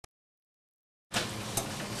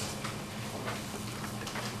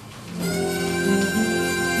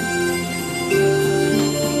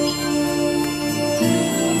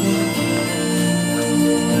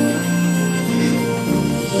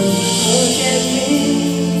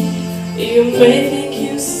may think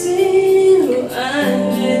you see who I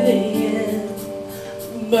really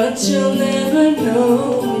am, but you'll never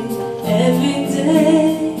know me. Every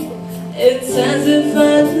day it's as if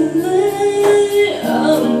I lay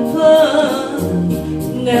apart.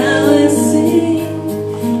 Now I see,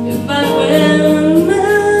 if I wear a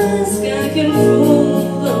mask I can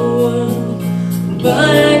fool the world,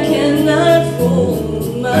 but I cannot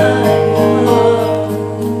fool my heart.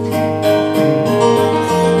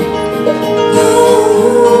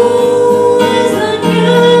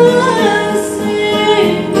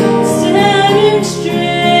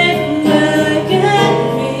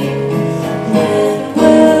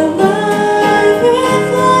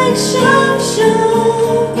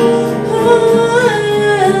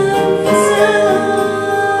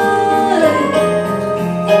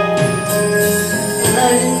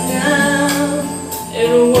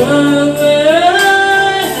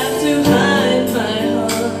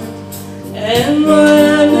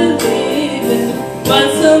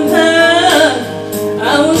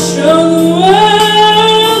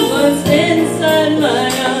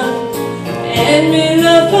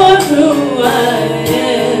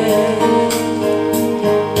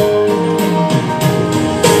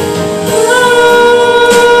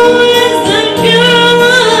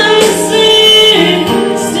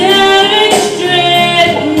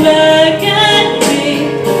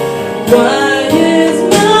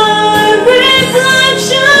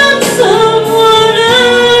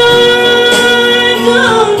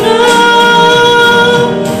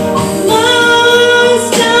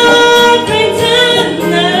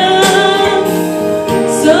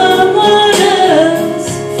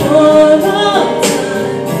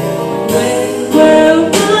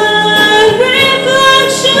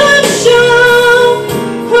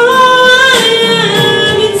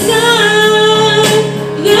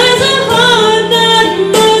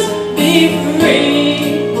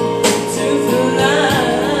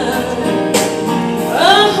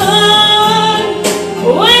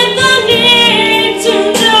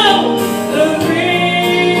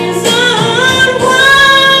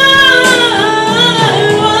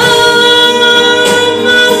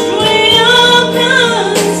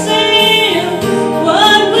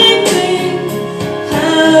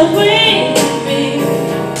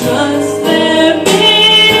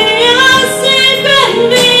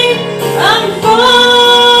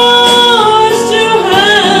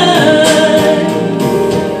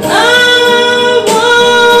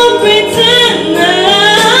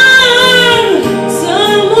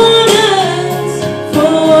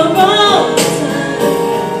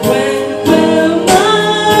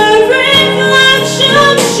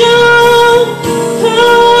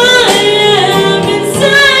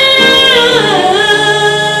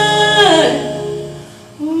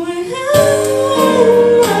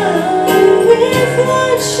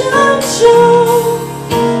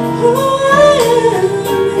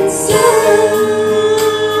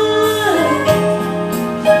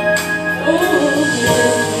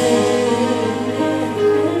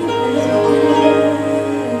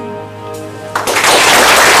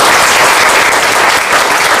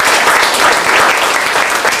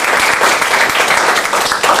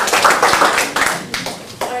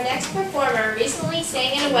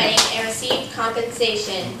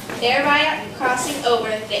 thereby crossing over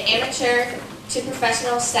the amateur to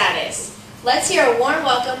professional status. Let's hear a warm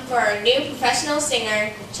welcome for our new professional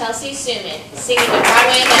singer, Chelsea Suman, singing the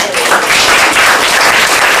Broadway medley.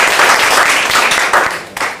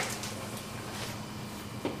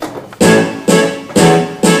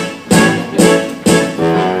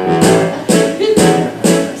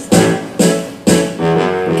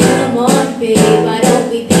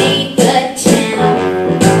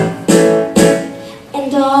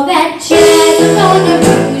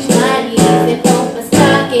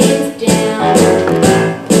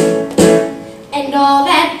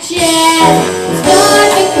 Start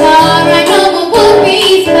the car, I know we won't be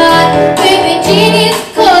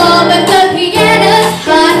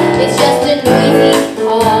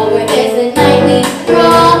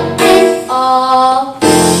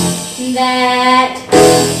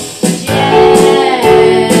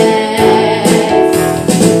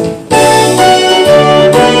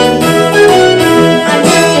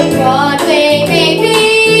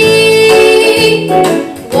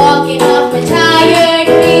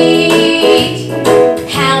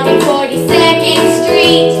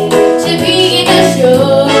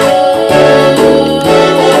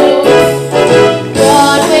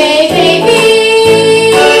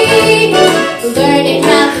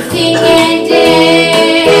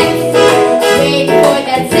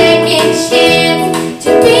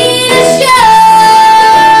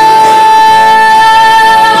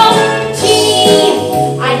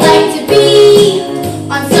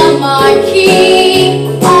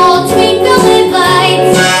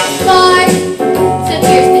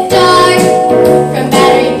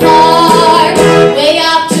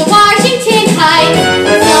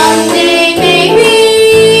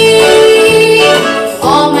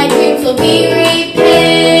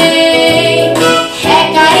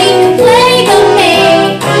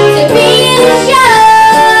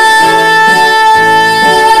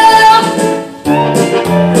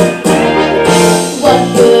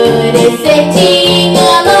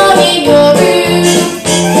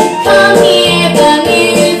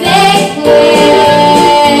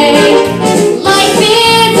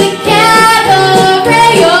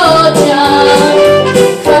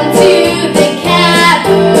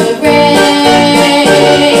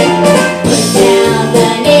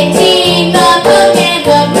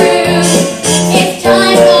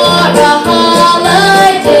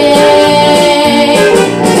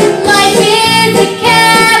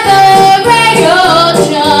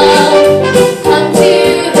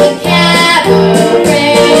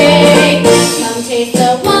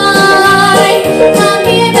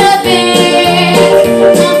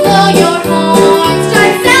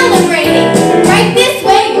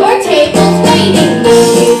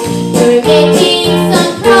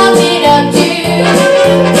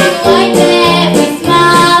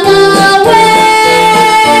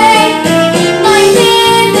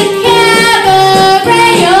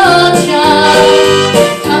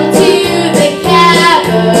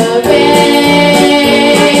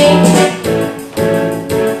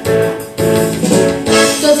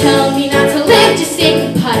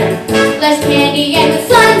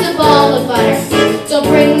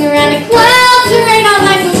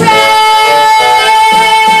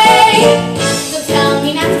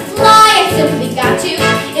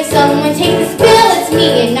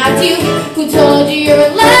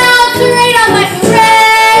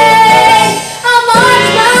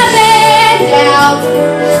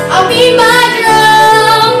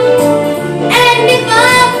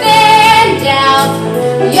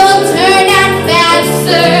You'll turn out fast,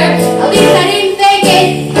 sir. At least I didn't fake it.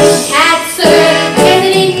 Cat, sir. I guess I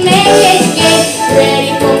didn't make it. Get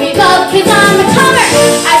ready for me, love, 'cause I'm a comer.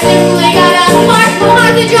 I simply got a mark for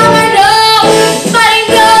the drummer. Nobody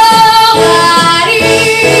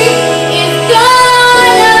is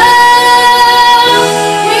gonna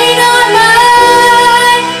rain on my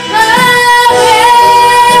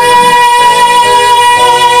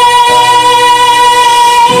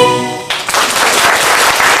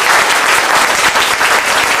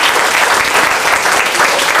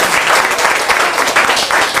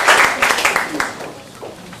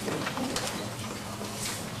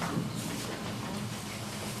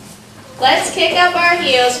Let's kick up our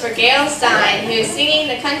heels for Gayle Stein, who is singing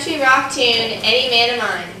the country rock tune, Any Man of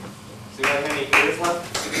Mine. Do we have any ears left?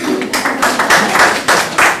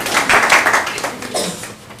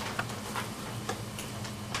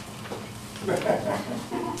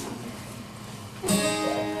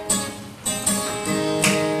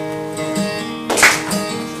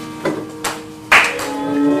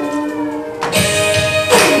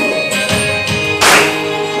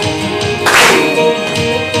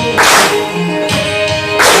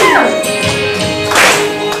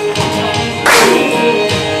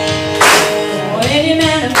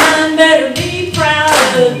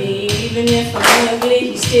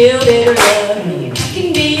 Still better love me. You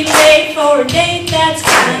can be late for a date, that's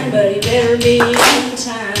fine, but you better be on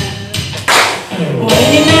time. Well,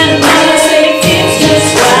 any man of mine say it fits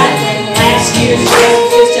just right. Last year's dress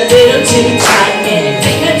was just a little too tight.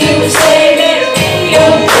 Anything I do or say better be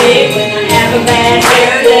okay when I have a bad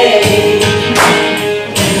hair day.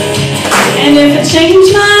 And if I change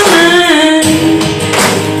my mind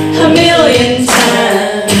a million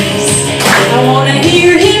times, I want to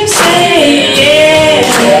hear him say,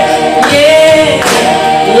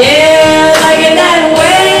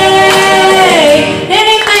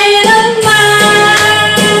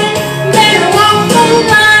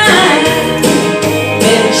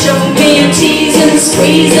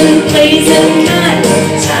 squeezing, pleasing kind of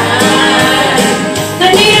time. I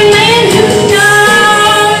need a man who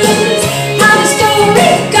knows how the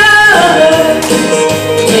story goes.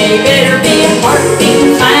 Yeah, you better be a heartbeat,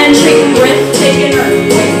 fine treat, breathtaking,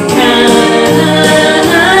 earthquake kind.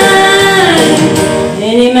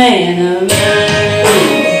 Any man of mine.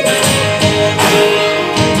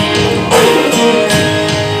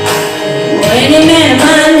 Well, any man of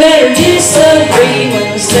mine better disagree when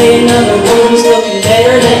we say another woman's looking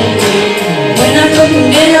better than me. When I cook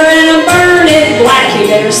dinner and I burn it black, you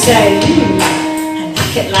better say, I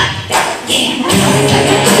like it like that, yeah.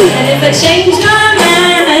 And if I change my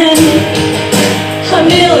mind a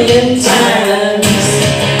million times,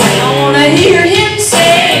 I want to hear him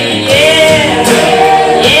say, yeah,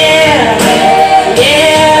 yeah,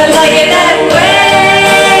 yeah, like it that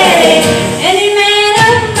way. Any man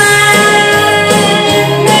of mine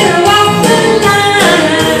better walk the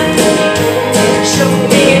line. Show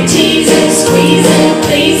me a teasing, squeezing,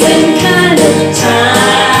 pleasing kind of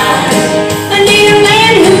time. I need a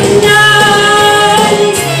man who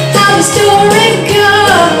knows how the story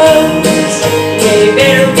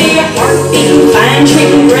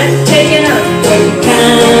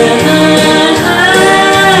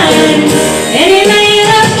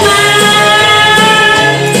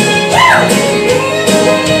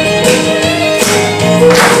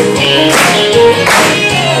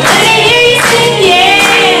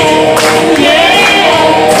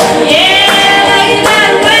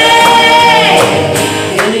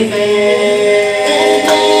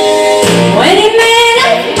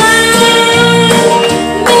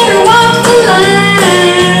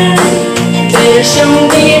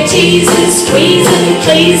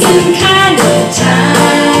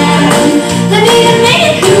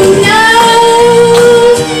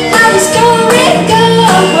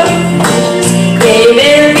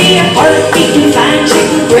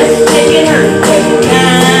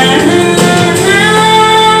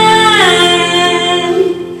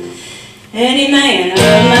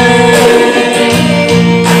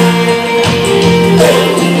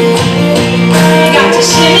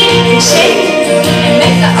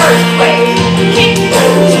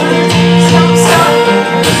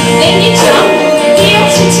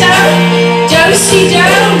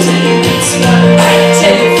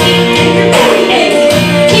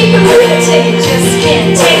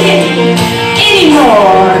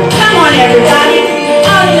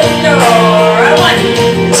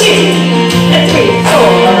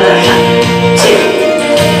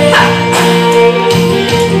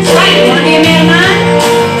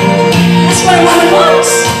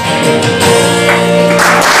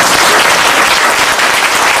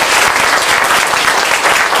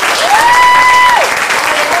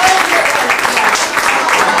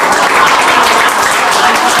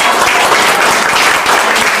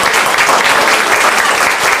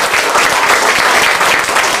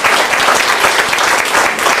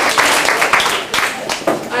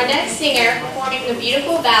singer performing the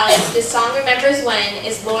beautiful ballad, "The Song Remembers When,"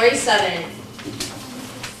 is Lori Southern.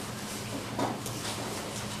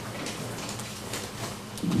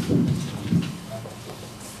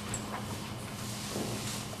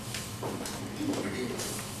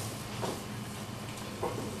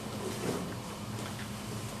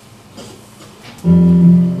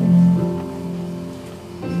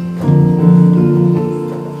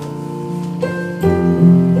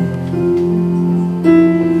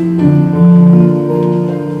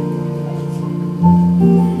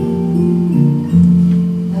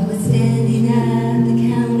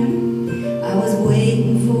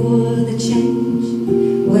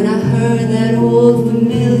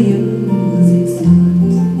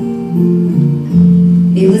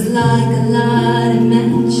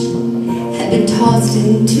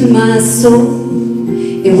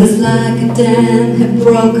 It was like a dam had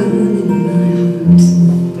broken in my heart.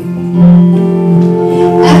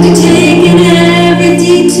 After taking every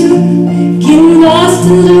detour, getting lost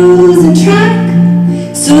and losing track,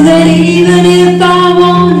 so that even if I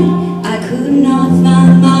wanted, I could not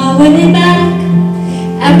find my way back.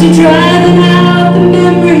 After driving out the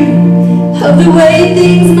memory of the way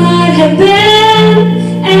things might have been,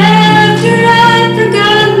 after I'd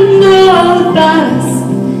forgotten all about us,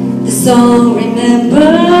 the song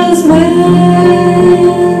remembers when.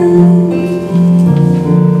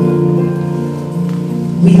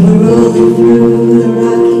 We were rolling through the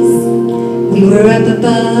Rockies, we were up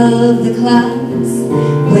above the clouds,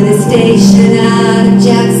 when a station out of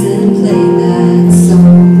Jackson played that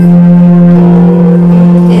song.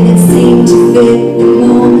 And it seemed to fit the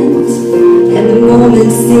moment, and the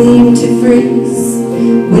moment seemed to freeze,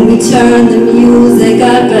 when we turned the music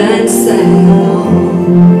up and sang along.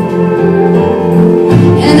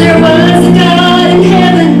 And there was a God in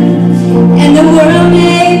heaven, and the world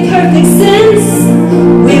made perfect sense.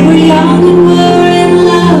 We were young and we were in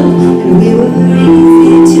love, and we were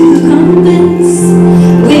easy to convince.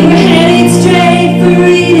 We were headed straight for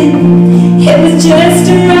Eden, it was just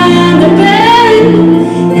around the bend.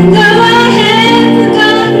 And though I had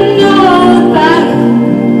forgotten all about it,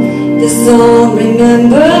 the song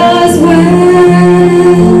remembers when.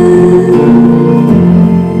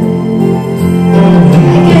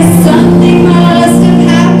 Something must have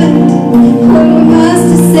happened when we must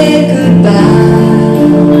have said goodbye.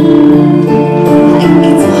 Like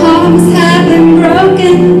its hearts have been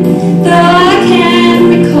broken, though I can't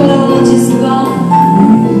recall just why.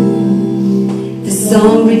 The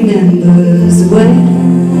song remembers when.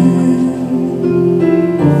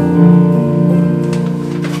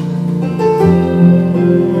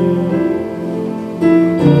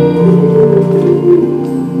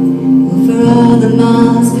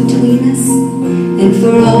 And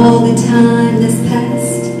for all the time that's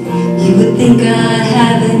passed, you would think I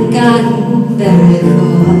haven't gotten very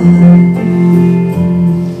far.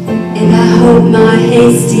 And I hope my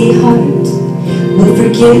hasty heart will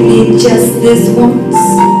forgive me just this once,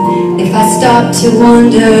 if I stop to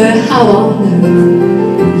wonder how on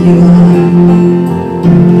earth you are.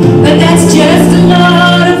 But that's just a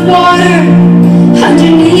lot of water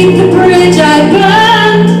underneath the bridge I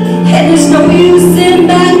burned, and there's no use in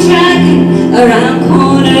backtracking around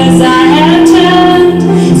corners I have turned.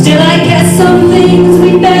 Still I guess some things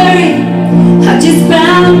we bury are just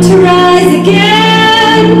bound to rise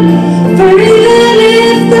again. For even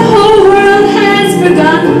if the whole world has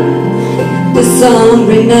forgotten, the song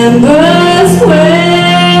remembers when.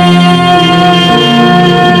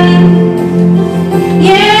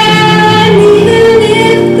 Yeah, and even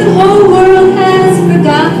if the whole world has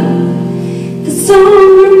forgotten, the song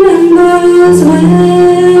remembers when.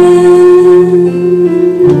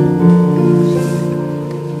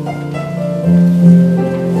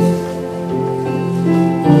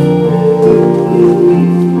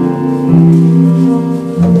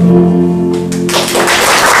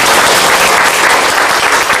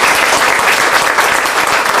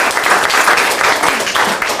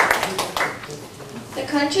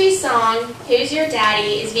 Who's Your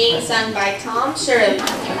Daddy is being sung by Tom Shirley. Come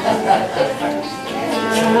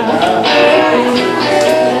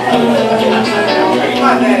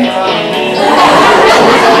on, Daddy.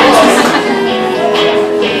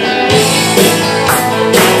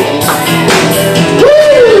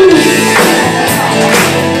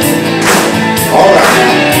 All right.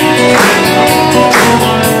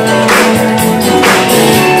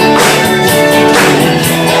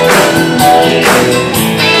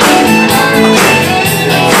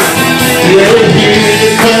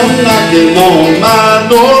 Knocking on my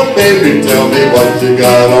door, baby, tell me what you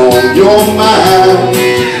got on your mind.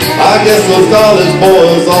 I guess those college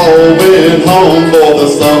boys all went home for the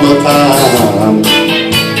summertime.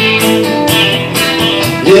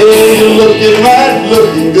 Yeah, you're looking right,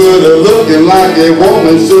 looking good, and looking like a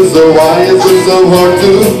woman should, so why is it so hard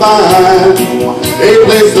to find a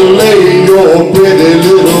place to lay your pretty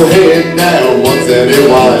little head down once in a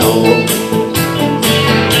while?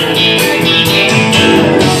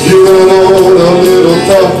 You're on a little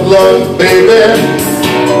tough luck, baby,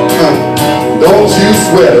 don't you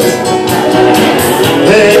sweat it.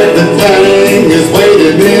 Everything is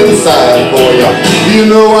waiting inside for you. You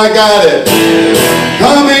know I got it.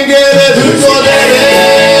 Come and get it. Who's your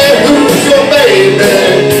daddy? Who's your baby?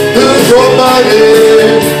 Who's your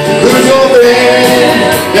buddy? Who's your friend?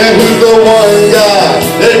 And who's the one guy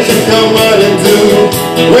that you come running to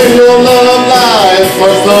when your love lies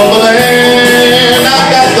for stumbling? I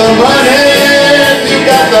got the money, you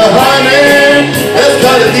got the honey. Let's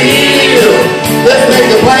cut a deal. Let's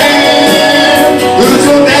make a plan. Who's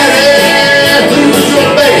your daddy? Who's your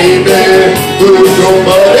baby? Who's your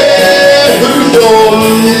buddy? Who's your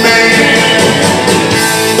man?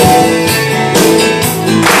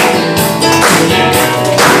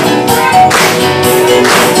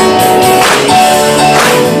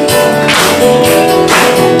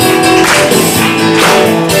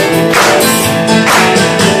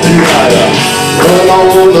 You gotta run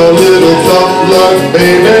on a little tough luck,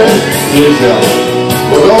 baby.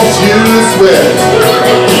 Well, don't you sweat.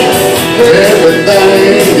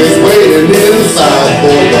 Everything is waiting inside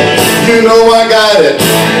for you. You know I got it.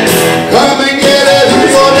 Come and get it.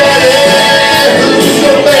 Who's your daddy? Who's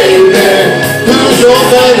your baby? Who's your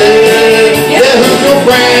buddy? Yeah, who's your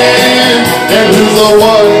friend? And who's the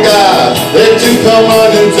one guy that you come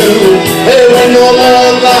running to? Hey, when your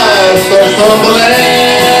love life starts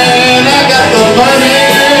tumbling, I got the money,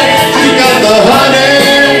 you got the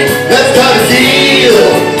honey. Let's cut a deal.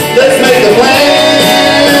 Let's make a plan.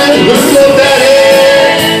 Who's your daddy?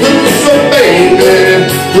 Who's your baby?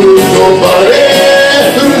 Who's your buddy?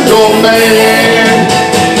 Who's your man?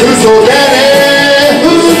 Who's your daddy?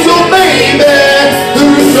 Who's your baby?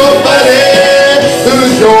 Who's your buddy?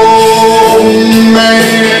 Who's your man?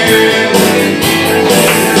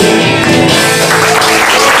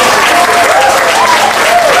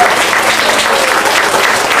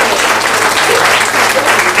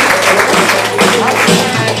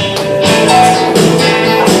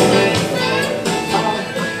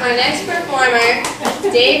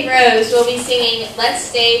 Dave Rose will be singing Let's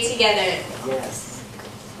Stay Together. Yes.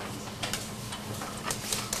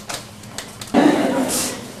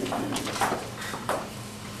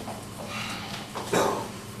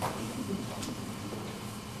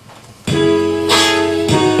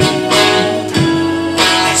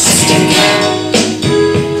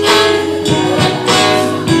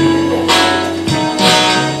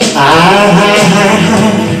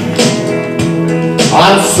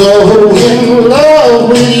 I'm so in love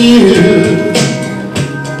with you.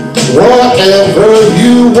 Whatever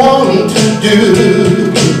you want to do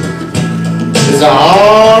is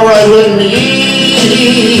alright with me.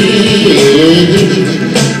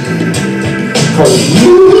 'Cause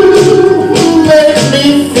you make me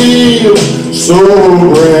feel so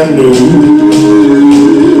brand new.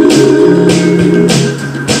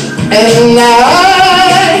 And I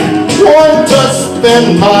want to spend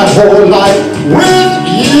my whole life with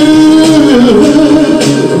you.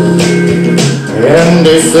 And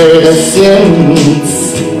they say that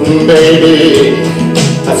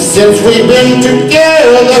since we've been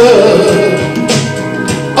together,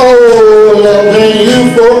 oh, loving you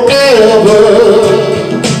forever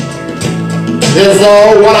is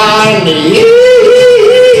all what I need.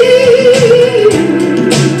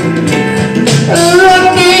 Let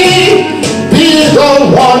me be the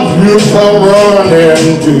one you come running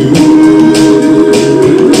to.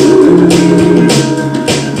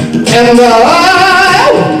 And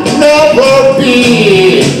I'll never be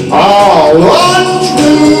all untrue.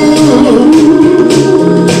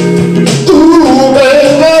 Ooh,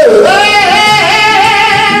 baby,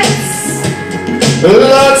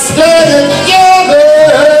 let's stay together,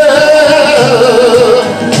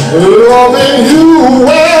 loving you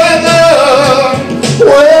whether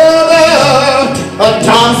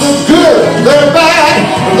times are good, they're bad,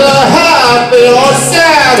 they're happy or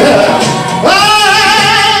sad.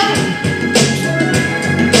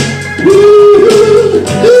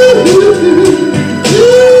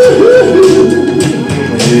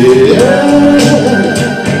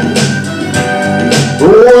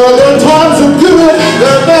 Whether times are good,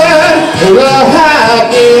 they're bad, they're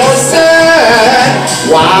happy or sad.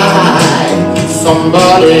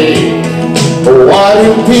 Why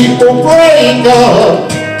do people break up?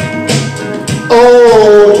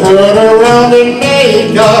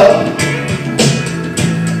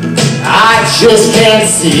 just can't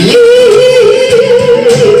see.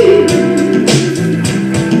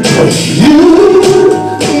 You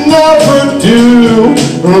never do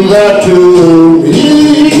that to me.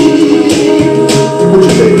 What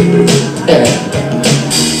you think? Yeah.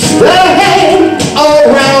 Staying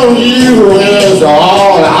around you is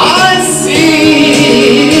all I see.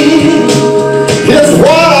 It's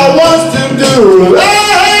what I want to do.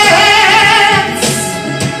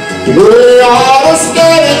 We ought to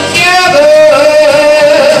stay together,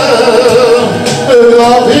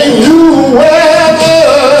 loving you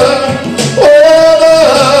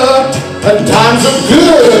and times are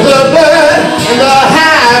good, the bad, and the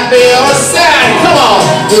happy or sad. Come on,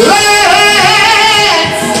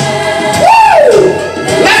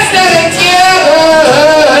 let's stay together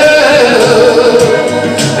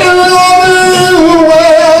and love you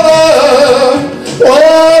weather.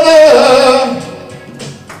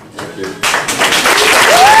 Thank you.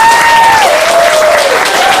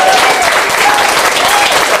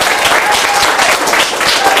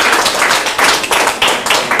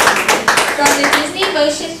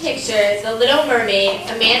 The Little Mermaid,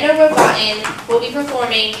 Amanda Robatin will be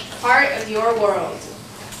performing Part of Your World.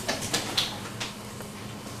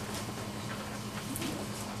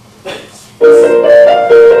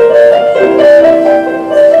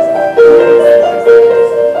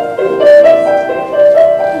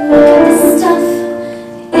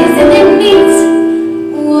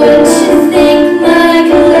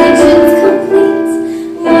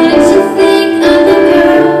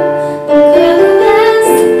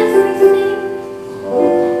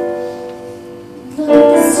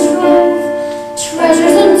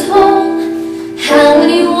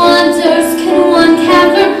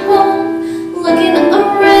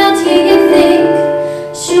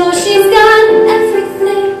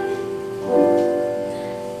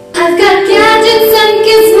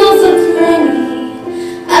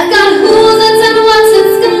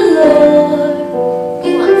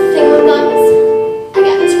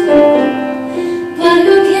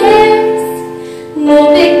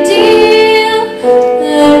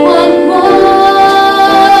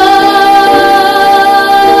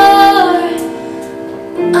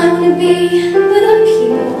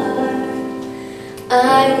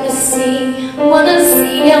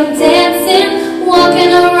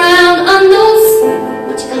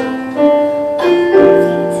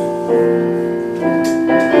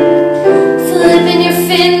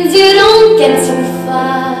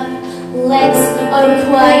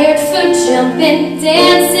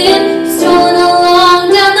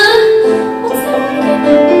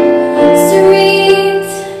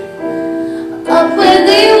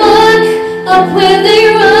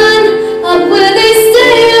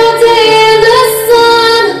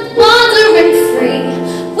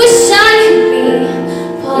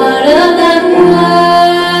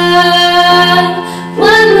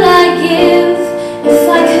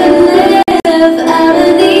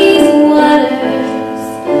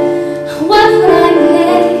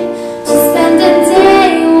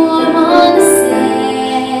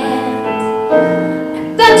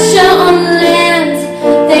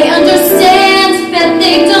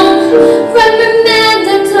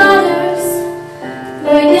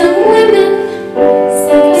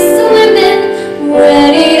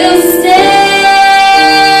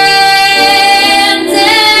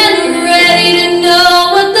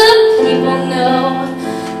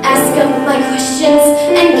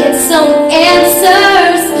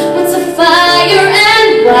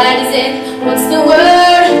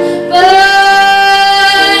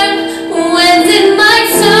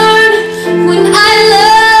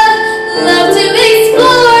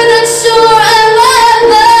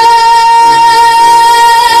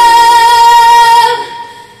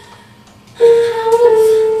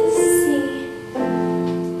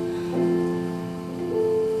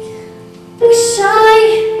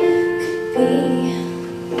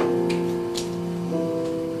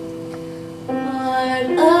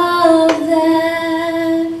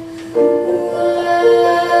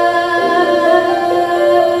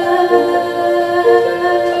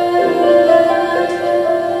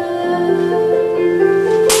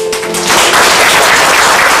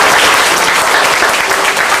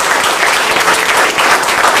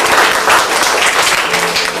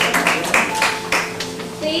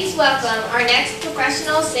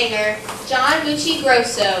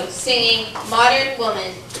 Singing Modern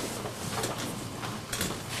Woman.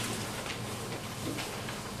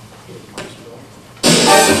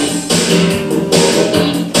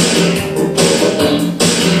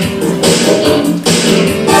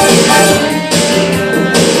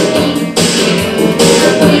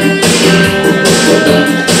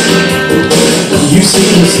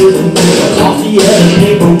 yellow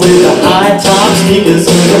paper with the high-top sneakers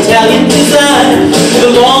of Italian design.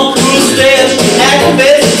 The long cruise stairs, she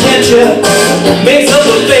activates attention, makes up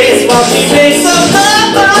a face while she makes up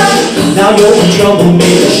her mind. Now you're in trouble,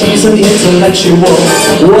 maybe she's an intellectual.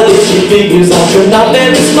 What if she figures out you're not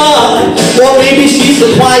very smart? Or maybe she's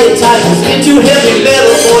the quiet type who's into heavy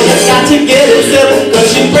metal. Boy, you got to get it settled, cause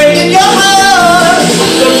she's breaking your heart.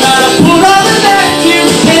 So try to pull on the vacuum,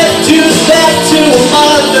 get you back to a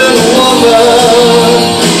modern woman.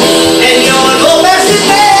 And you're an old-fashioned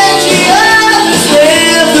man, she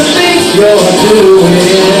understands the things you're doing.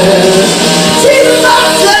 She's a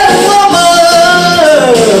modern woman.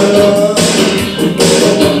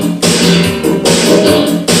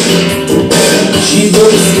 She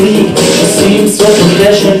looks sleek, she seems so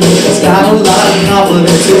professional. She's got a lot of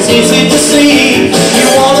confidence, it's easy to see. You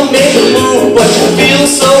wanna make a move, but you feel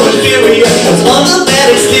so inferior, cause under that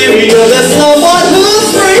exterior there's someone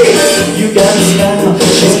who's free. You got a style,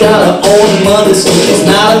 she's got her own money, so she's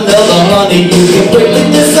not another honey you can quickly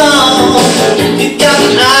disarm. You got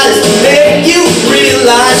eyes to make you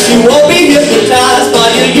realize you won't be hypnotized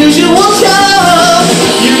by your usual charm.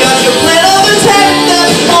 You got your plan of attack that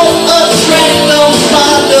won't attract no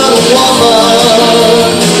modern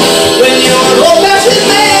woman. When you're an old-fashioned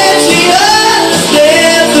man, she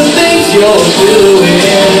understands the things you're doing.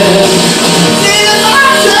 She's a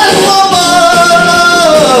modern woman.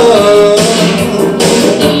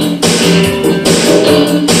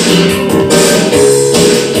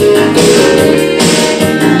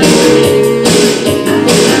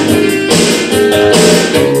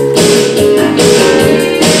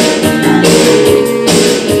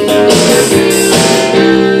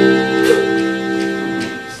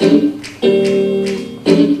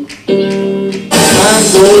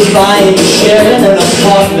 By and you're sharing an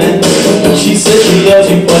apartment. She says she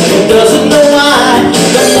loves you, but she doesn't know why.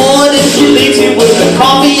 The morning she leaves you with the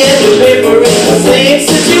coffee and the paper. It's the same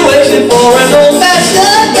situation for an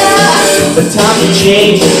old-fashioned guy. But times have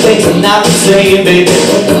changed, things are not the same, baby.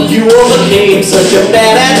 You overcame such a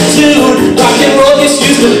bad attitude. Rock and roll just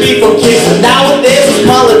used to be for kicks, but nowadays it's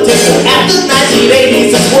politics. After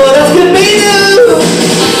 1980s, it's what else could we do?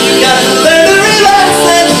 You got to learn to relax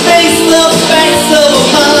and face the facts of a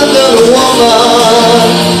modern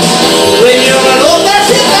woman. When you're an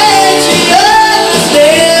old-fashioned man, she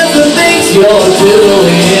understands the things you're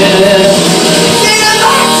doing. She's a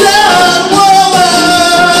modern woman.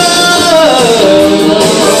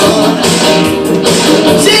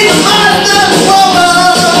 She's a modern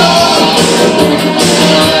woman.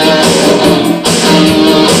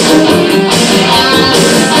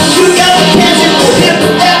 You got a casual hip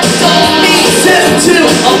that don't mean listen to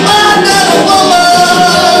a modern woman.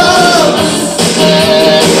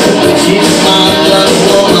 She's a modern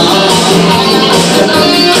woman.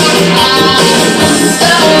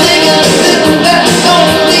 Stop thinking that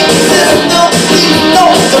don't mean no,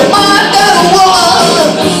 it's a modern woman.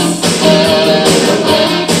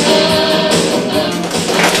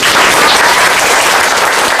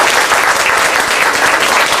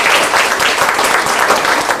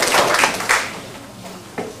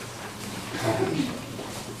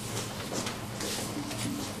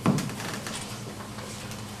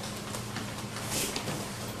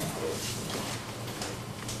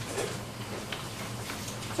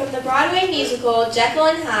 From the Broadway musical Jekyll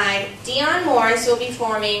and Hyde, Dion Morris will be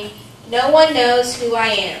performing No One Knows Who I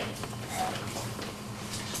Am.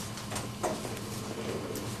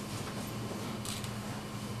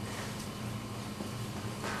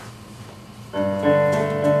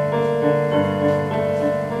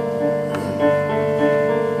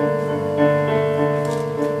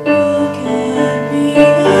 Look at me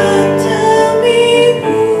and tell me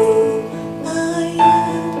who I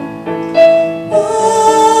am, why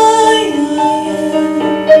I am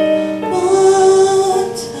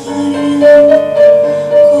what I am.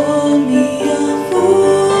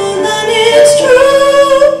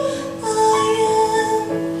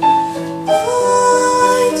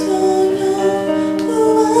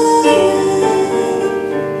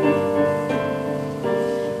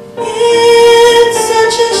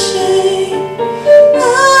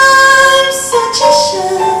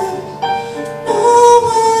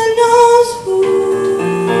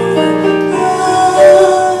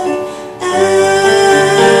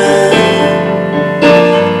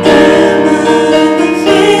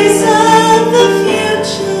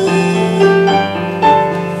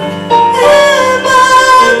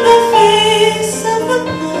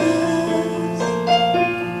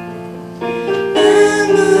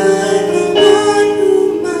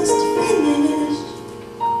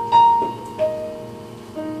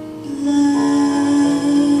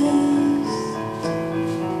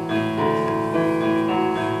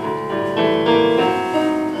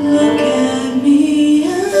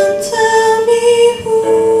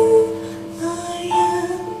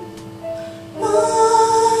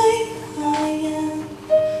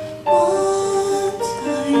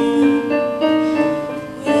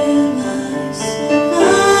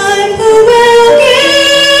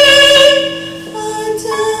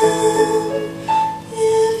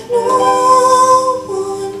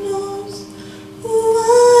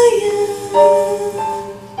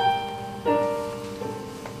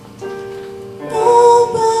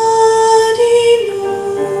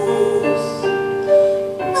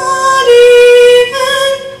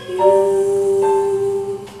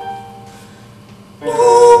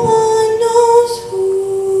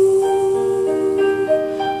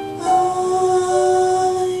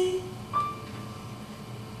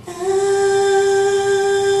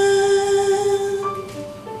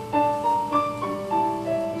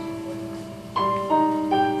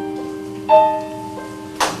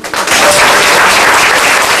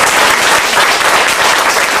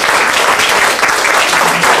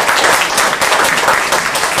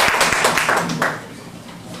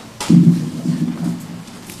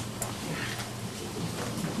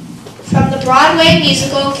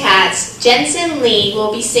 musical Cats, Jensen Lee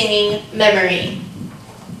will be singing Memory.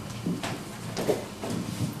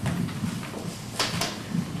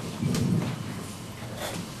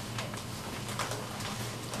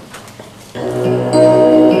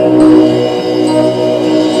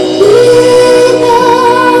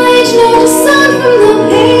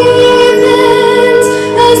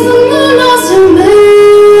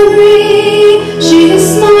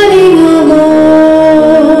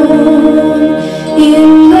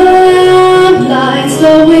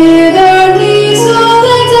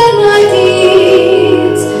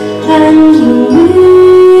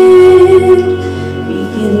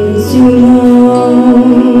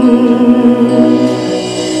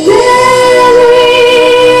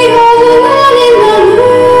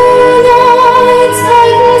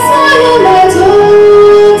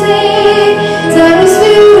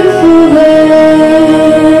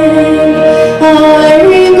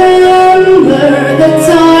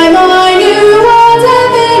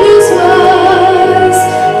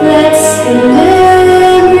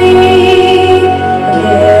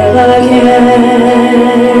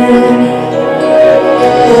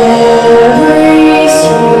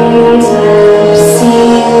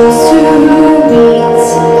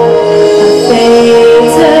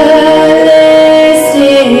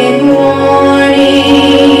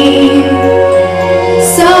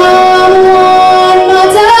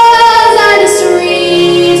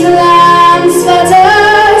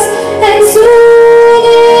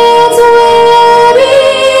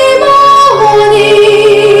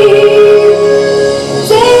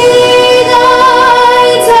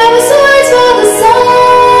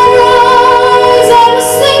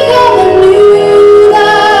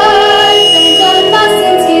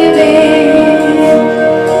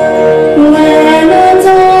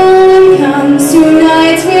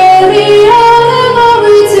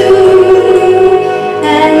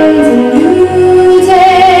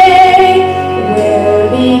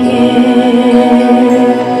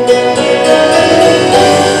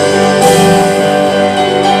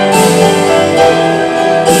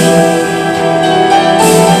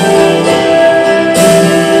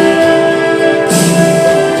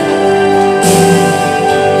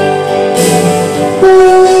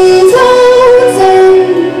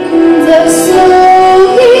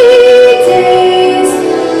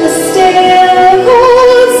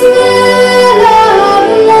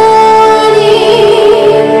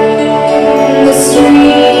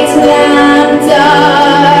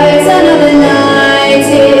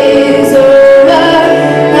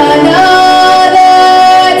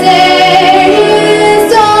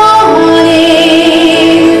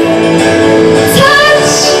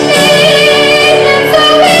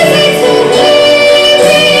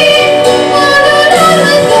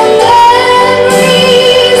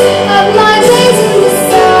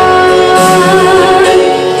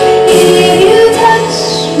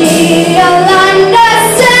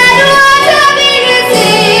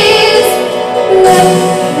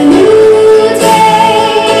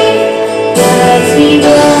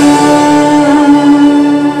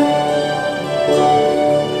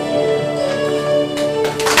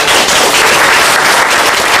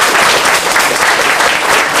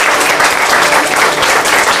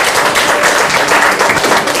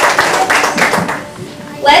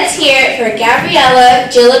 Let's hear it for Gabriella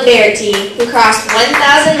Giliberti, who crossed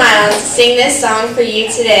 1,000 miles to sing this song for you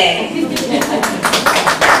today.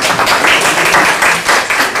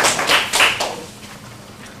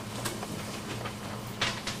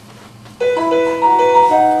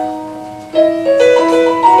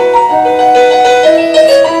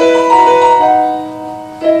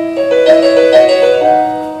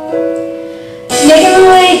 Making my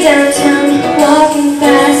way downtown, walking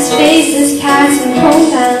fast, faces passing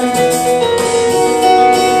homebound.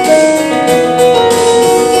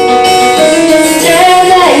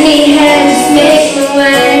 Staring at me, heads making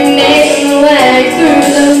my way through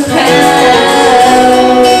the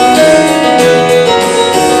crowd.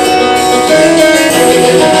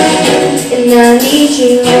 And I need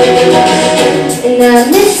you, and I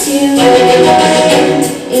miss you,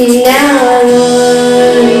 and now I wonder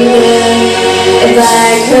if I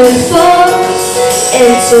could fall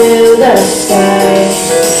into the sky.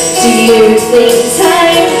 Do you think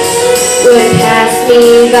time would pass me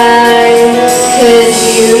by? 'Cause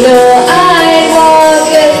you know I'd walk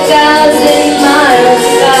 1,000 miles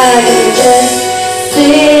if I could just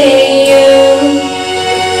see you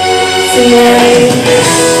tonight.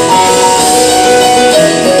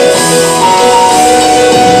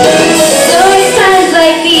 So it's times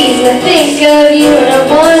like these when I think of you, and I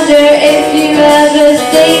wonder if you ever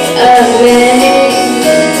think of me.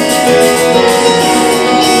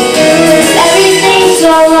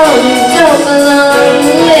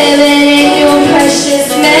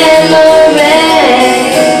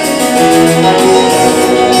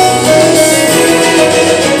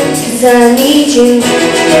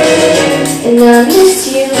 miss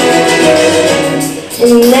you,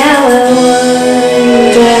 and now I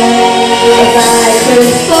wonder if I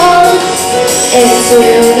could fall into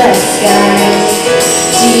the sky.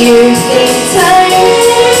 Do you think time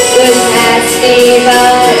would pass me by?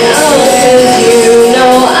 Oh, 'cause you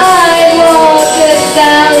know I'd walk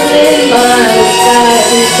 1,000 miles if I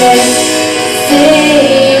could just see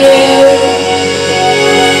you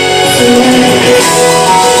tonight.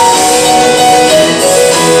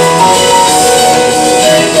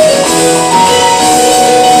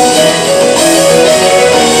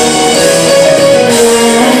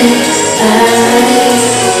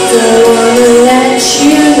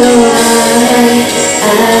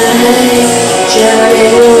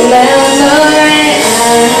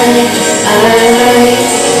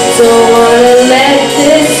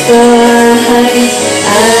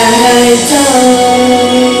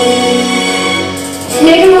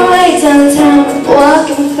 Making my way downtown,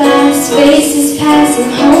 walking fast, faces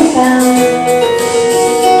passing, homebound.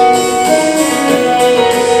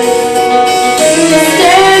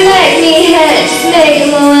 Staring at me, head, just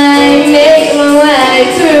making my way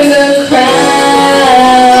through the crowd.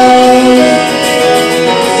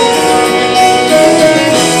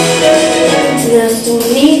 And I still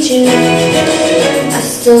need you, I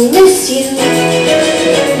still miss you,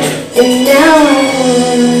 and now I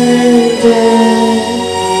wonder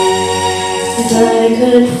if I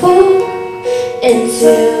could fall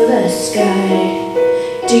into the sky.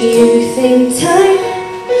 Do you think time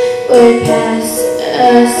would pass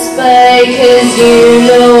us by? 'Cause you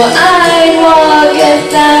know I'd walk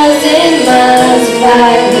 1,000 miles if I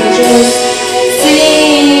could just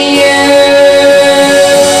see you.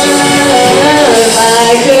 If I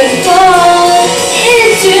could fall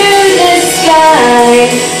into the sky,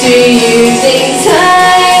 do you think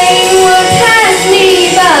time would pass me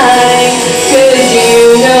by? 'Cause you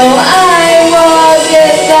know I'd walk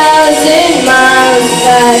 1,000 miles if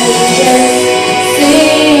I could just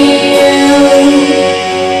see you.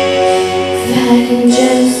 If I can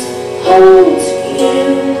just hold you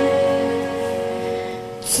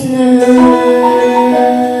tonight.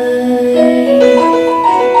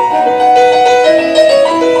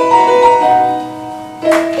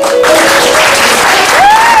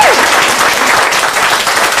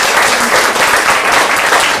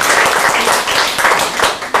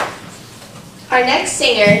 Our next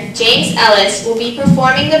singer, James Ellis, will be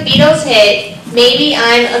performing the Beatles hit, Maybe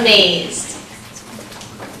I'm Amazed.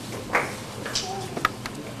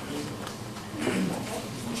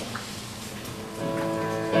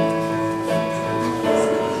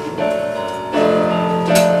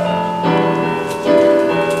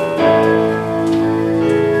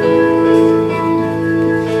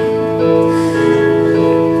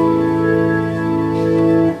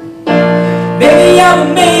 Maybe I'm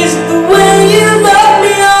amazed at the way you love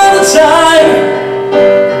me all the time.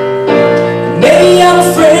 Maybe I'm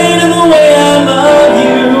afraid of the way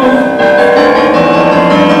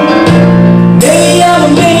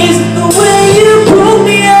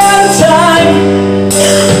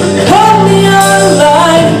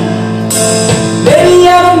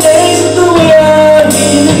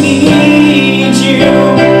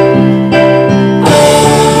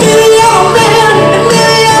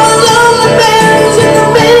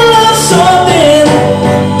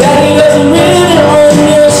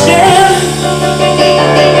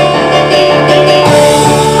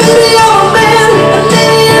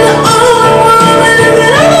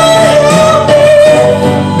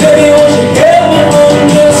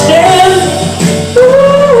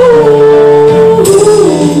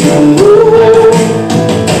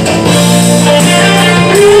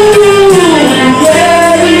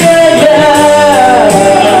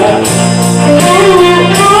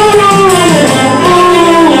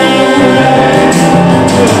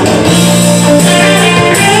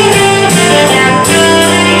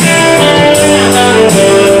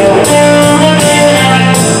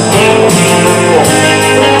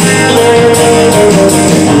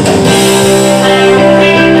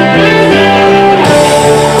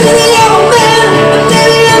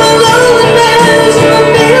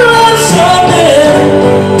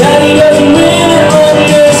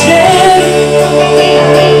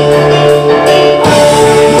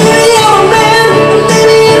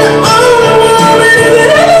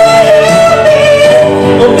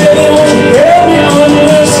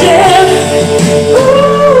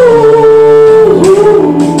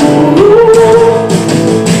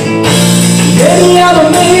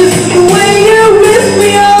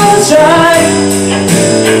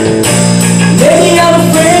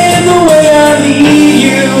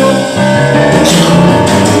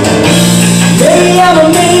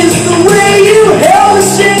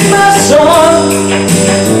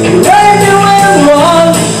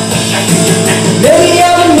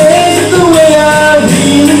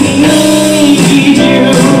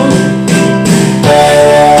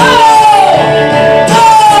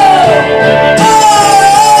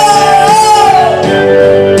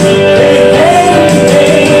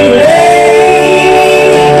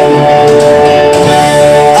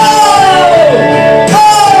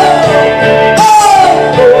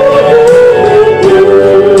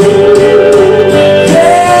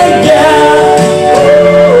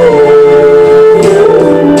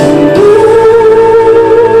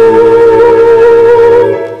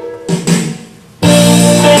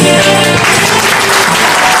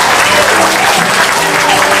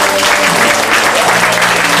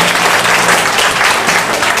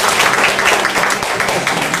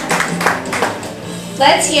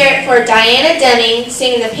Let's hear it for Diana Deming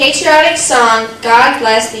singing the patriotic song, God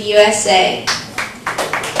Bless the USA.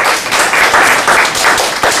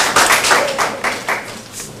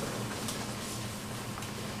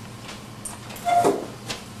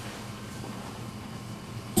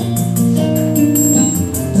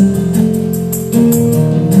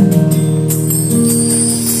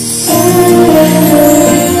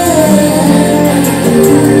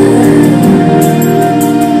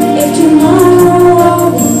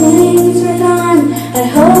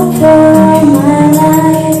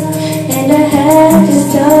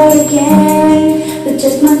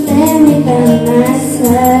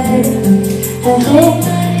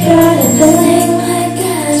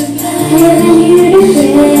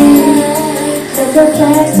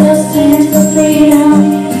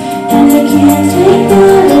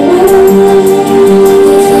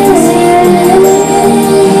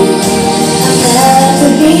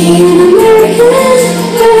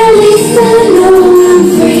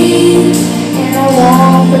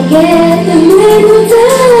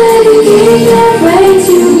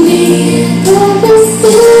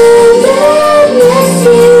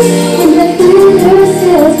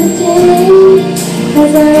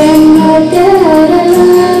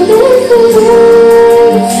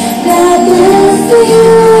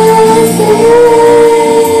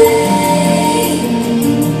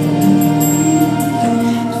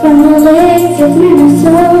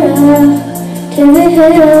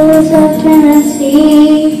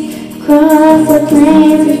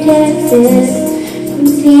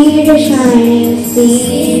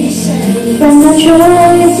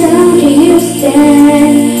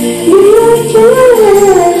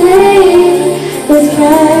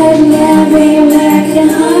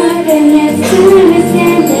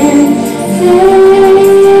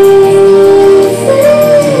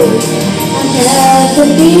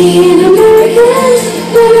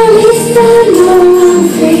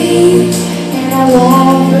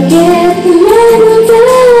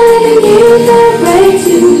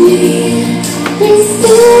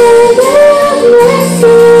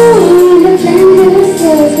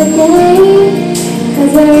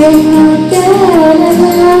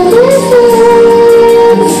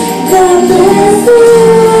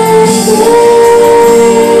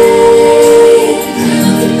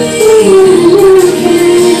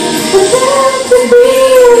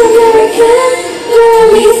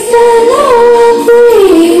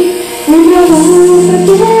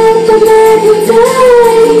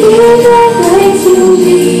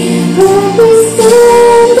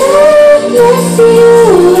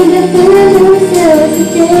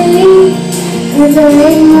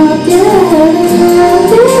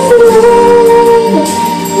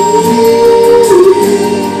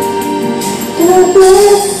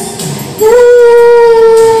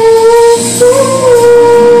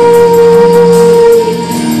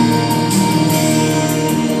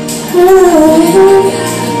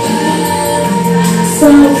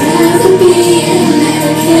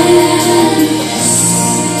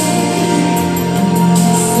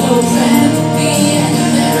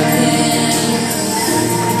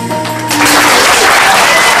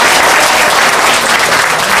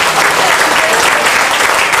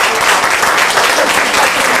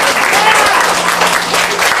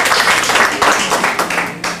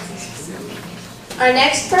 Our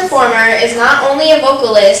next performer is not only a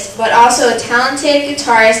vocalist, but also a talented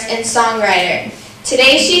guitarist and songwriter.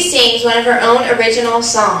 Today she sings one of her own original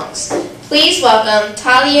songs. Please welcome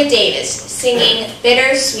Talia Davis, singing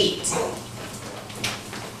Bittersweet.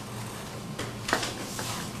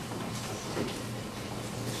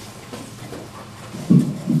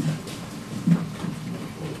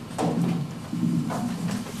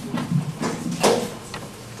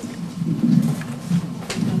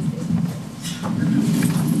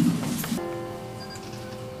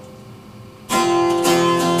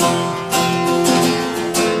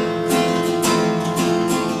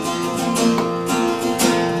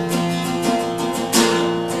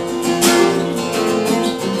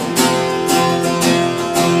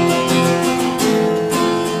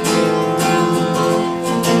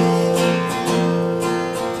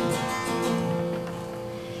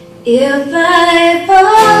 If I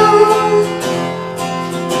fall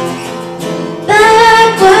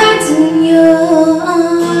backwards in your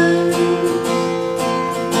arms,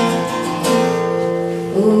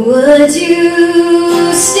 would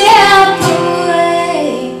you step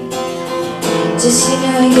away? Just so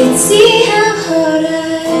you can see how hard I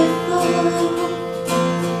fall.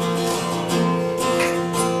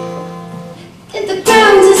 If the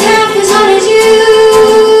ground is half as hard as you,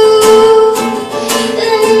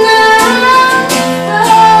 then I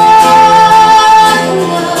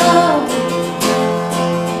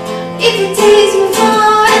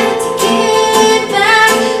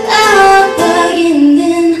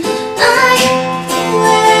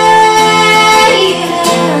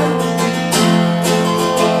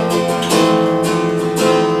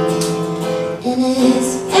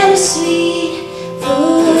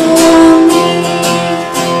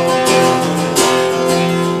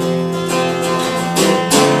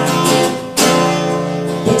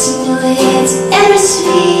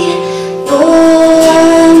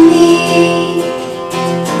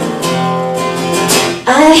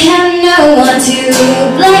want to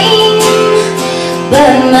blame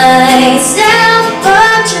but myself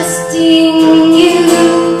for trusting you.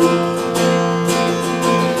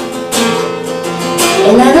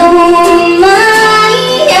 And I don't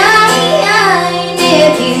mind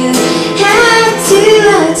if you have to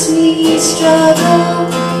watch me struggle.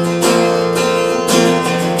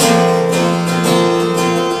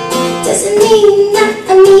 Doesn't mean that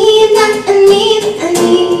I need that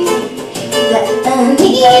I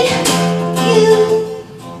need you.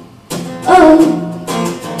 Oh,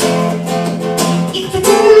 you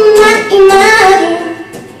pretend that you matter,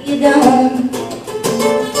 you don't.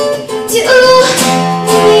 To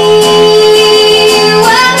me,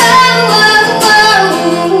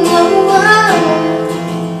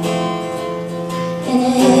 and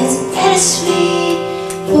it's bittersweet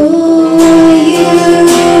for you.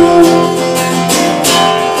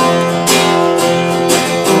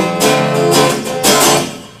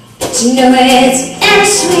 You know it's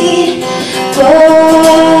bittersweet for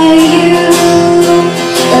you.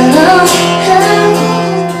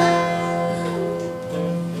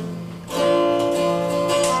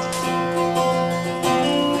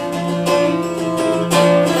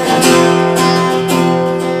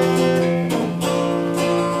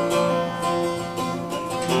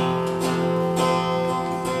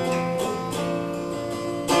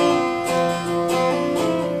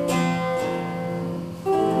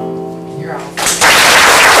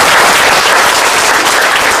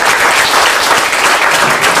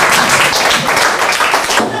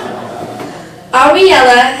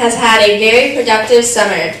 Ariela has had a very productive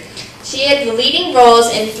summer. She had the leading roles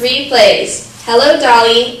in 3 plays, Hello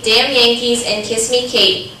Dolly, Damn Yankees, and Kiss Me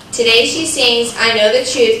Kate. Today she sings I Know the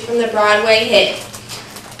Truth from the Broadway hit,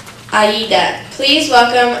 Aida. Please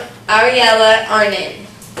welcome Ariela Arnon.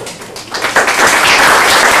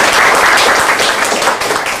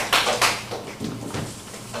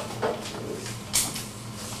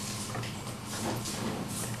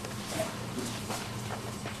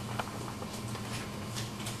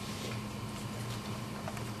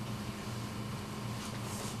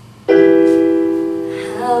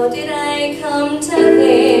 How did I come to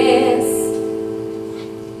this?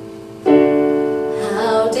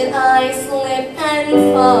 How did I slip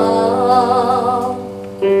and fall?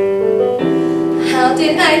 How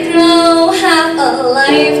did I throw half a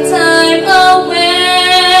lifetime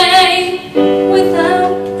away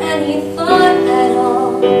without any thought at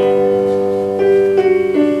all?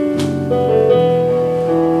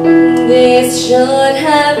 This should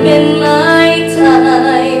have been my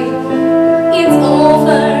time. It's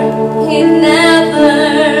over, it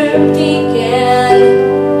never began.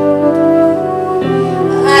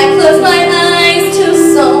 I closed my eyes to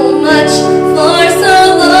so much for so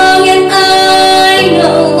long, and I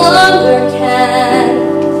no longer can.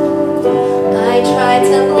 I tried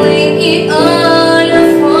to blame it on a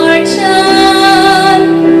fortune,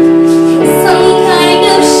 some kind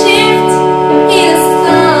of shift in a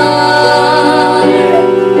star.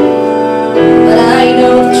 But I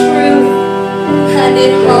know the truth, and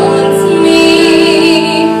it haunts me.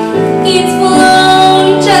 It's flown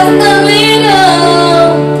just a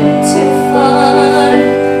little too far.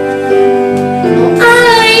 Oh,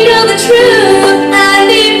 I know the truth, and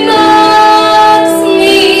it mocks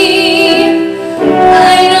me.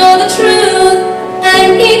 I know the truth,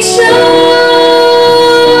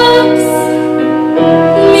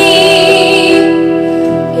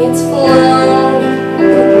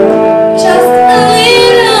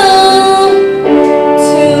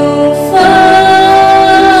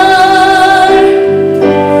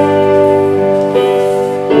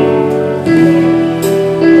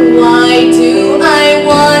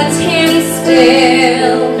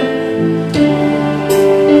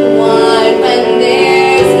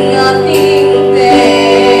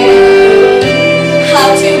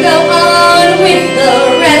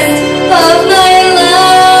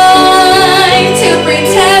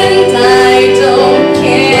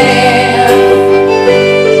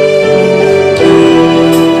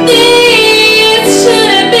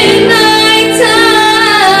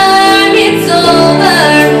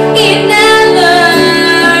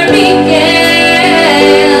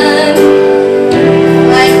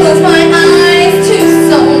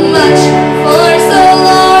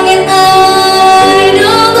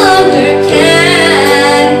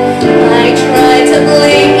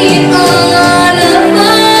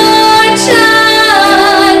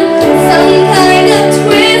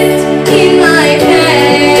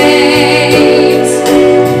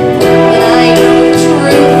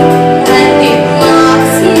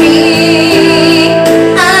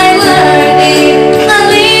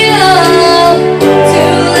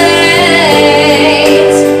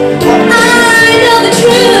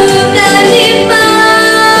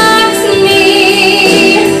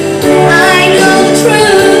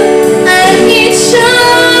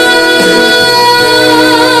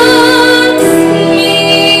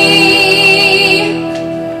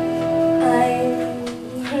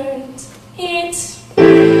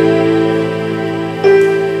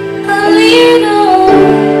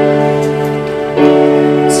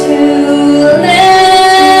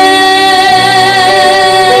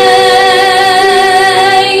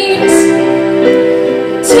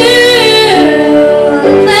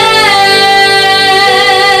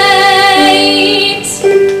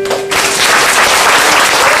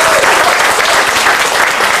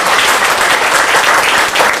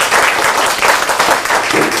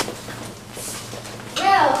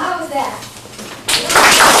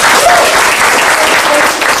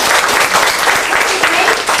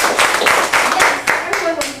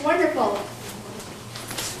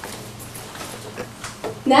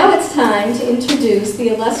 Now it's time to introduce the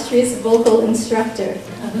illustrious vocal instructor.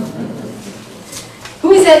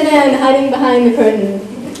 Who is that man hiding behind the curtain?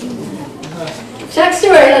 Chuck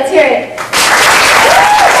Stewart, let's hear it.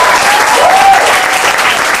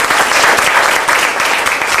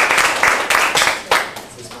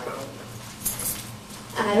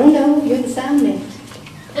 I don't know, you're the sound man.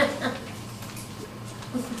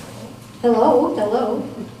 Hello, hello.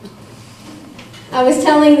 I was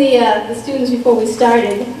telling the students before we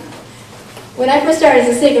started, when I first started as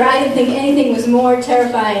a singer, I didn't think anything was more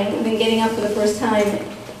terrifying than getting up for the first time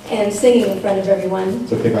and singing in front of everyone.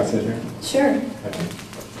 It's okay if I sit here? Sure. Okay.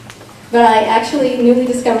 But I actually newly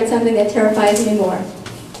discovered something that terrifies me more.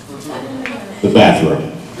 The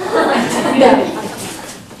bathroom. No.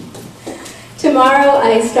 Tomorrow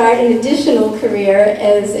I start an additional career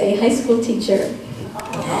as a high school teacher.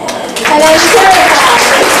 And I'm terrified.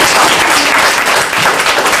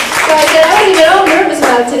 So I said, I wasn't even all nervous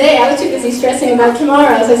about today. I was too busy stressing about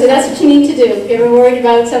tomorrow. So I said, that's what you need to do. If you're ever worried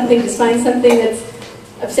about something, just find something that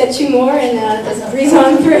upsets you more and just breeze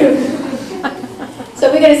on through. So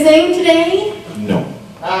we're going to sing today? No.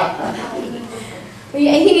 He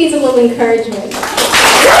needs a little encouragement.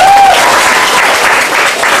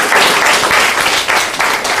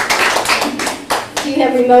 Do you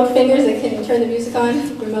have remote fingers that can turn the music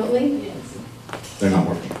on remotely? Yes. They're not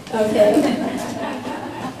working. Okay.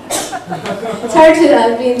 It's hard to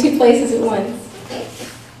be in two places at once.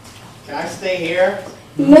 Can I stay here?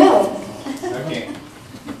 No. Okay.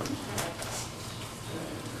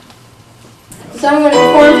 The song I'm going to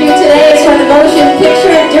perform for you today is from the motion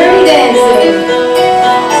picture Dirty Dancing.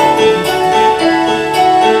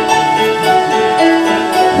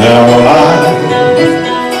 Now I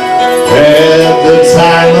had the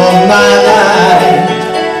time of my life.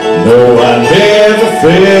 No, I never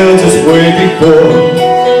felt this way before.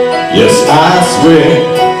 Yes, I swear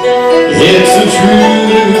it's the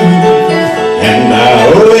truth, and I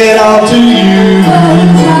owe it all to you.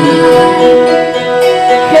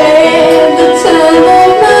 Had the time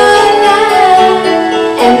of my life,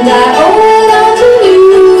 and I owe it all to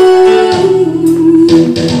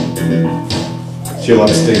you. She'll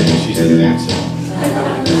upstage when she's a dancer.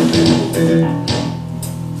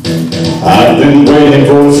 I've been waiting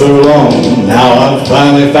for so long. Now I've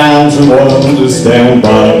finally found someone to stand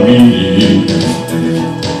by me.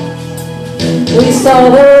 We saw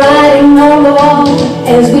the writing on the wall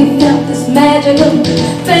as we felt this magical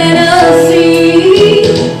fantasy.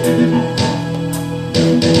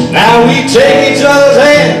 Now we take each other's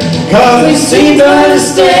hand, cause we seem to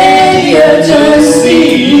understand the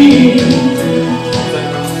urgency.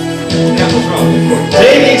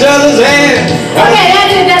 Take each other's hand. Okay,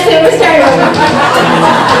 that's it, we're starting over.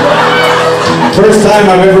 First time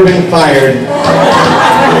I've ever been fired. You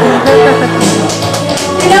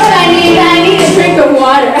know what I need? I need a drink of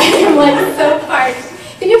water. I'm like so parched.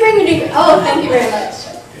 Can you bring me a drink? Oh, thank you very much.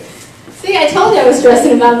 See, I told you I was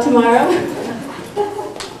stressing about tomorrow.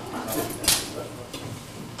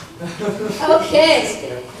 Okay.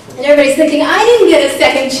 And everybody's thinking, I didn't get a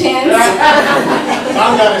second chance.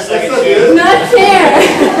 Tom got a second chance. Not fair.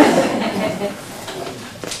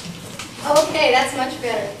 Okay, that's much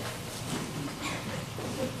better.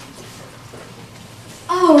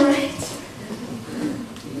 All right.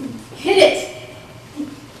 Hit it.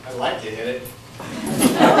 I'd like to hit it.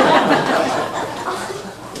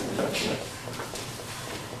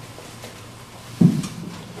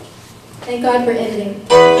 Thank God for editing.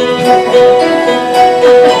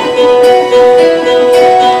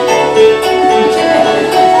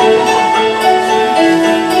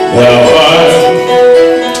 Now I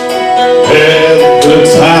had the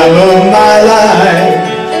time of my life,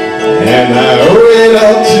 and I owe it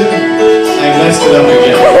all to... I messed it up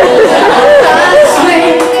again. I swear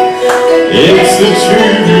It's the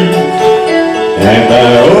truth, and I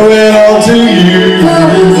owe it all to you.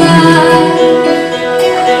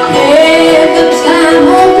 had the time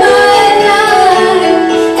of my life,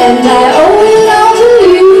 and I owe it all to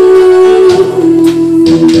you.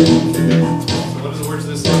 So what is the words of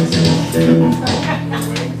this song?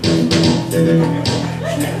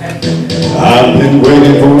 I've been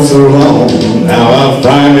waiting for so long. Now I've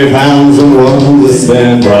finally found someone to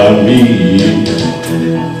stand by me.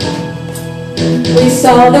 We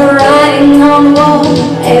saw the writing on the wall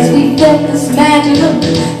as we felt this magical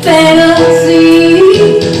fantasy.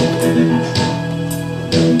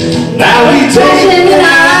 Now we take it in our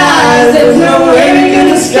eyes. There's no way we can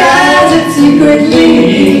disguise it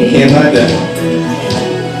secretly. Can't hide that.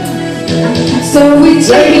 So we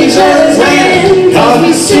take each other's hand, cause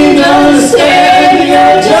we seem to understand the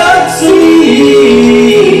urgency.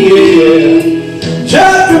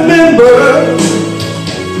 Just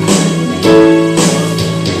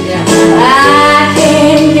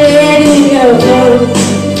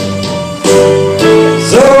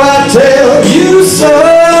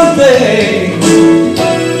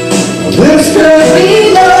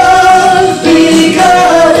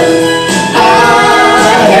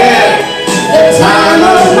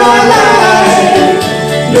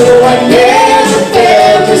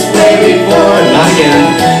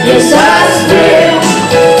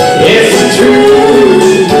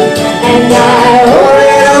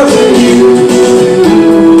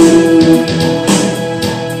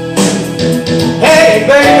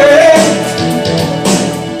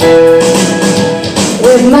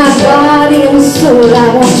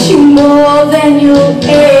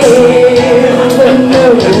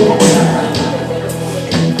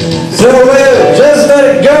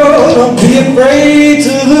afraid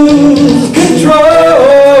to lose control.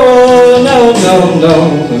 No, no, no,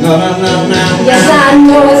 no, no, no, no. Yes, I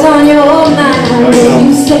know it's on your mind when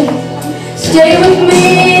you say, stay with me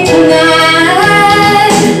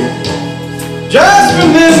tonight. Just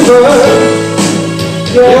remember,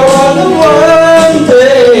 you're the one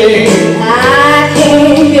thing I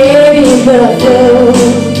can't get enough of.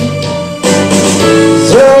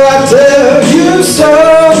 So I tell you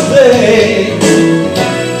something.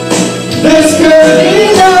 This could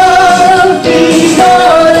be love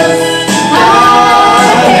because I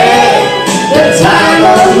had the time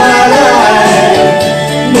of my life.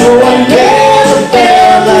 No one ever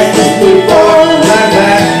felt like this before, like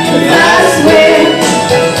that. And I swear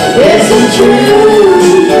it's the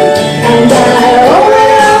truth, and I owe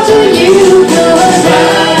it all to you, 'cause I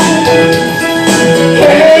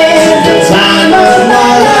had the time of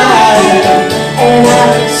my life, and I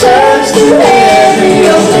searched through every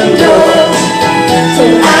open door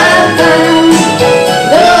till I found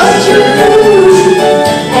the truth,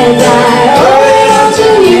 and I owe it all to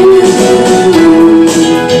you.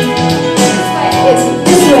 It's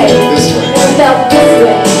this way. This way. It felt this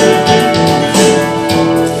way.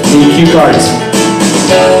 Need cue cards.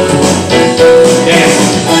 Dance.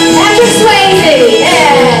 Patrick Swayze,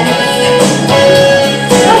 yeah.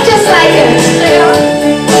 Look just like him.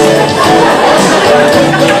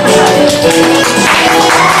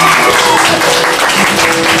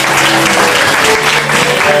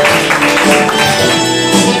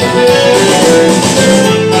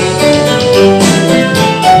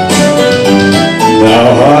 Now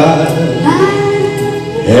I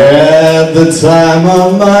had the time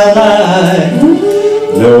of my life.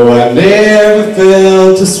 No, I never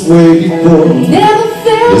felt this way before. Never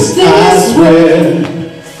felt Yes, I this way. swear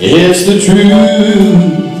it's the truth,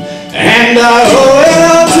 and I owe it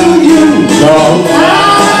all to you. 'Cause I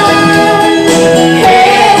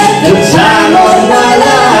had the time of my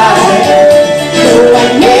life. No, I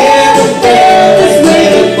never felt this way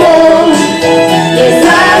before. Yes,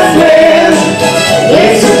 I swear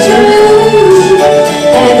it's the truth,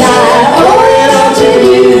 and I owe it all to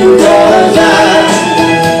you. 'Cause I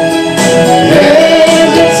had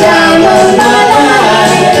the time of my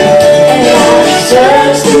life, and I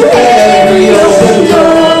searched through every open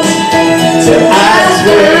door till I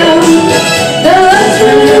found the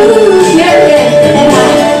truth. Yeah, yeah, and I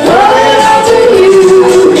owe it all to you.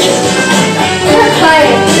 We're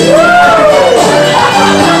quiet.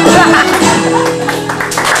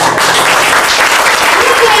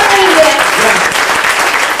 You can't leave it.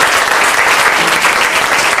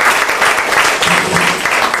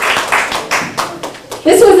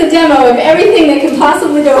 This was a demo of everything that can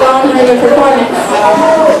possibly go wrong during a performance.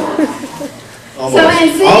 Almost. So,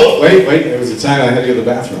 and see? Oh, wait, there was a time I had to go to the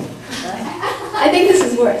bathroom. I think this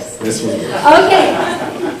is worse. This one. Okay.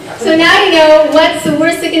 So now you know what's the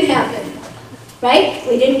worst that can happen. Right?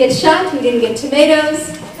 We didn't get shot, we didn't get tomatoes.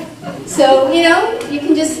 So, you know, you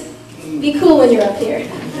can just be cool when you're up here.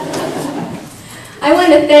 I want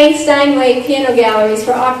to thank Steinway Piano Galleries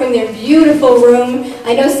for offering their beautiful room.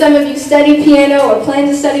 I know some of you study piano or plan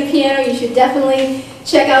to study piano. You should definitely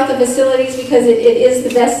check out the facilities because it is the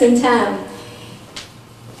best in town.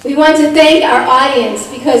 We want to thank our audience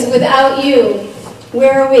because without you,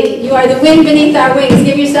 where are we? You are the wind beneath our wings.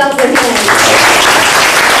 Give yourselves a hand.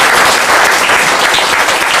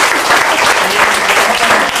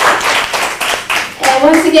 And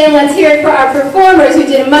once again, let's hear it for our performers who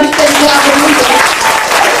did a much better job than we did.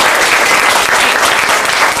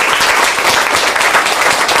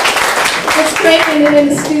 It's great when even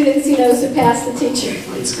the students, you know, surpass the teacher.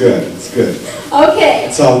 It's good. It's good. Okay.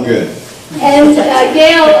 It's all good. And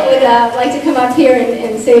Gayle would like to come up here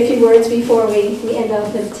and say a few words before we end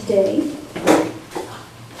up with today.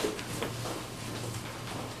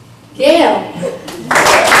 Gayle.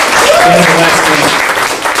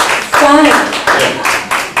 Fine.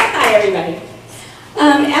 Hi, everybody.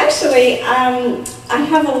 Actually, I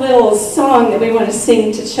have a little song that we want to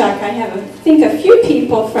sing to Chuck. I have, I think, a few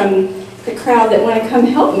people from the crowd that want to come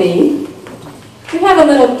help me. We have a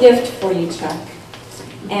little gift for you, Chuck.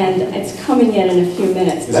 And it's coming in a few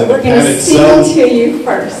minutes, but we're going to sing to you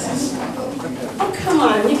first. Oh, come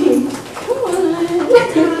on, you can, come on.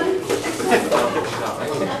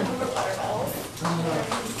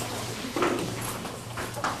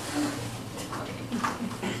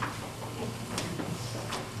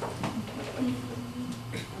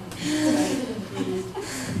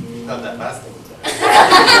 Not that fast.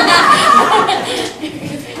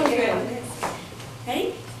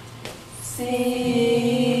 Ready?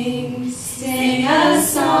 Sing, sing a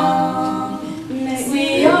song.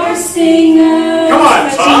 We are singers. Come on,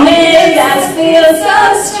 Tom. Live that feel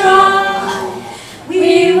so strong.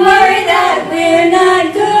 We worry that we're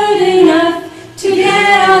not good enough to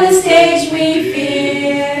get on the stage we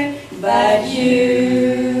fear. But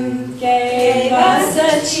you gave us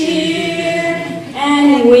a cheer,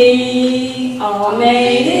 and we all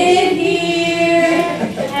made it here.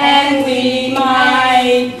 And we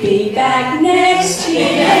might be back next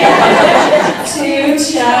year to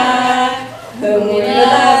Chuck, whom we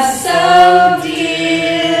love so dear.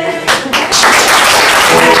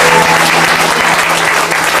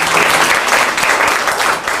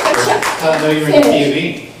 How did I know you were in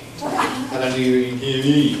TV? How did I know you were in TV?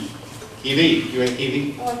 TV? You were in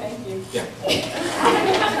TV? Oh, thank you. Yeah.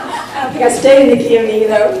 I don't think I stayed in the QE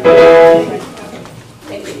though.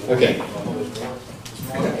 Thank you. Okay.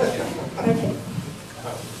 Okay.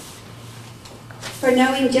 For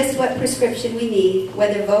knowing just what prescription we need,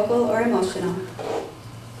 whether vocal or emotional.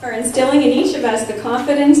 For instilling in each of us the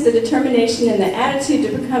confidence, the determination, and the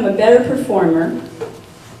attitude to become a better performer.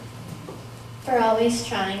 For always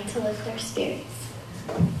trying to lift our spirits.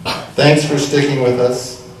 Thanks for sticking with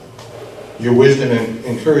us. Your wisdom and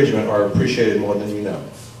encouragement are appreciated more than you know.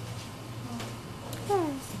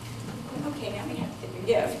 Okay, now we have to give a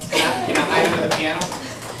gift. Can I hide under the piano?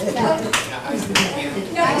 No. Can I hide under the piano?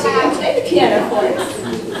 No, I play the piano for us.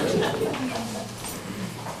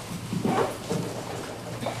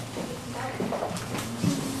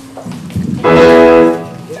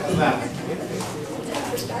 What's that?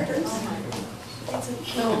 For starters.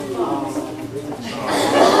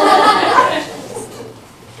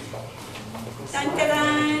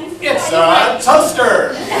 Dun-dun-dun. It's a toaster!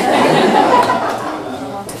 I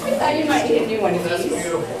thought you might need a new one of That's these.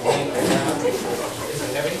 beautiful. Is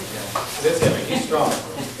it heavy? It is heavy. He's strong.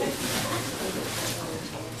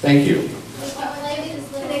 Thank you.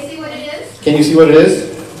 Can they see what it is? Can you see what it is?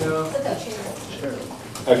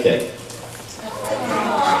 Okay.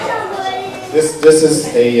 This is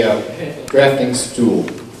a drafting stool.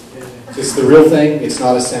 It's the real thing. It's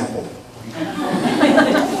not a sample.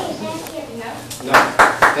 No.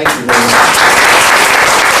 Thank you very much.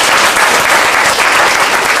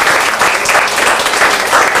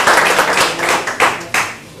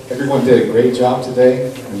 Everyone did a great job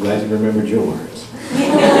today. I'm glad you remembered your words.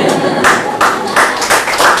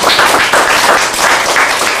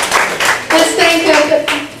 Let's thank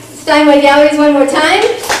Steinway Galleries one more time.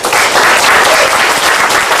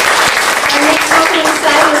 Our next opening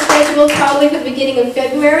recital is scheduled probably for the beginning of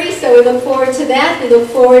February, so we look forward to that. We look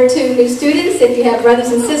forward to new students. If you have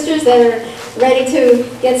brothers and sisters that are ready to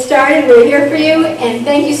get started, we're here for you. And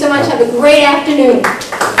thank you so much. Have a great afternoon.